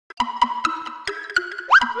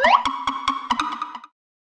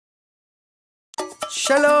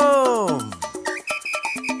שלום!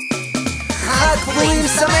 חג פורים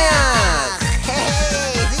שמח!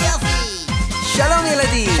 זה יופי! שלום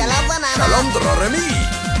ילדים! שלום בננה! שלום דרורמי!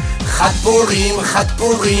 חג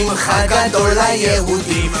פורים, חג גדול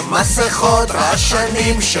ליהודים, מסכות,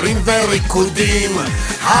 רעשנים, שירים וריקודים.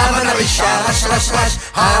 הבה נרישה רש רש רש,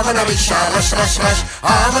 הבה נרישה רש רש רש,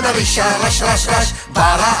 הבה נרישה רש רש רש,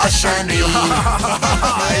 ברעשנים.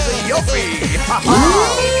 איזה יופי!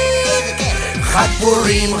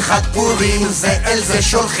 חג פורים, זה אל זה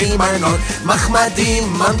שולחים מנות,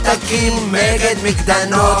 מחמדים, ממתקים, מגד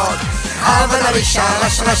מקדנות. הבה נרישה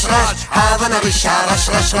רש רש רש, הבה נרישה רש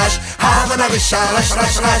רש רש, הבה נרישה רש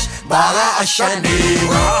רש רש, ברעשנים.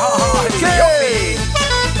 יופי!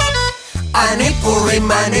 אני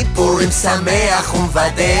פורים שמח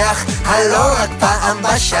ומבדח, הלא רק פעם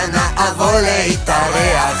בשנה אבוא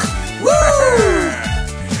להתארח.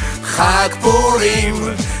 חג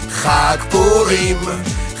פורים, חג פורים,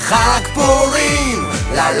 חג פורים,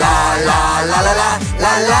 לה לה לה לה לה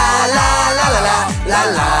לה לה לה לה לה לה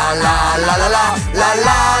לה לה לה לה לה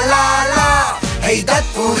לה לה לה. הידת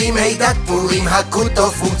פורים,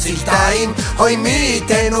 הכותוף ומצלתיים, הוי מי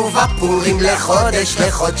ייתנו בפורים לחודש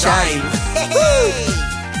לחודשיים.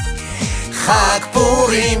 חג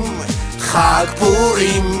פורים, חג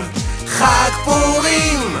פורים, חג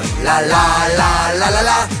פורים, לה לה לה לה לה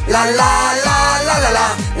לה לה לה לה לה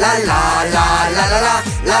לה לה לה לה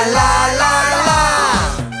לה לה לה לה.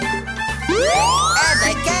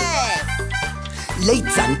 איזה כיף!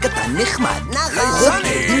 ליצן קטן נחמד, נכון!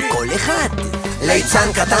 רוקד עם כל אחד.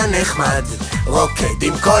 ליצן קטן נחמד, רוקד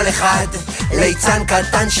עם כל אחד. ליצן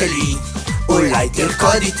קטן שלי, אולי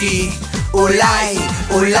תרקוד איתי, אולי,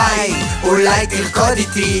 אולי, אולי תרקוד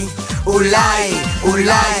איתי, אולי,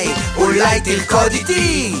 אולי, אולי תרקוד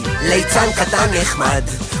איתי. ליצן קטן נחמד,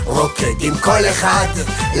 רוקד עם כל אחד.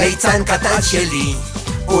 ליצן קטן שלי,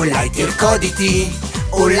 אולי תרקוד איתי,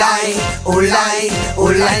 אולי, אולי,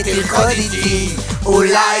 אולי תרקוד איתי,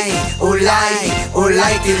 אולי, אולי,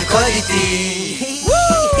 אולי תרקוד איתי.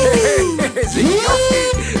 איזה יופי!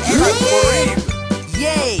 חג פורים!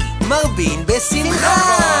 ייי, מרבין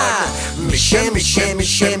בשמחה.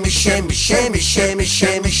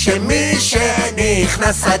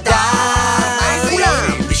 משנכנס אדר.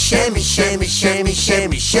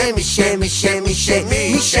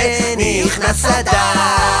 משנכנס אדר.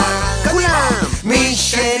 כולם!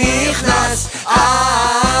 משנכנס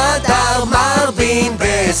אדר מרבין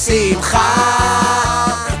בשמחה.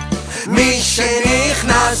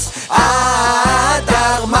 משנכנס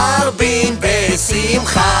אדר מרבין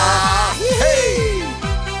בשמחה.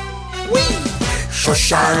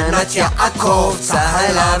 שושנת יעקב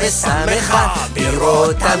צהלה ושמחה,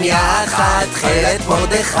 בראותם יחד תכלת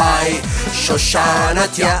מרדכי.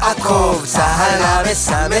 שושנת יעקב צהלה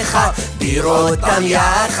ושמחה, בראותם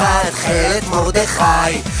יחד תכלת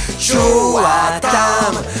מרדכי.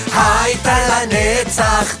 תשועתם הייתה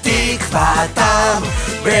לנצח, תקוותם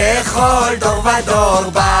בכל דור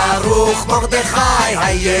ודור. ברוך מרדכי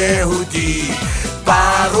היהודי,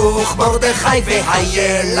 ברוך מרדכי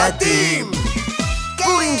והילדים.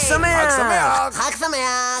 פורים שמח! חג שמח! חג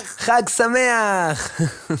שמח! חג שמח!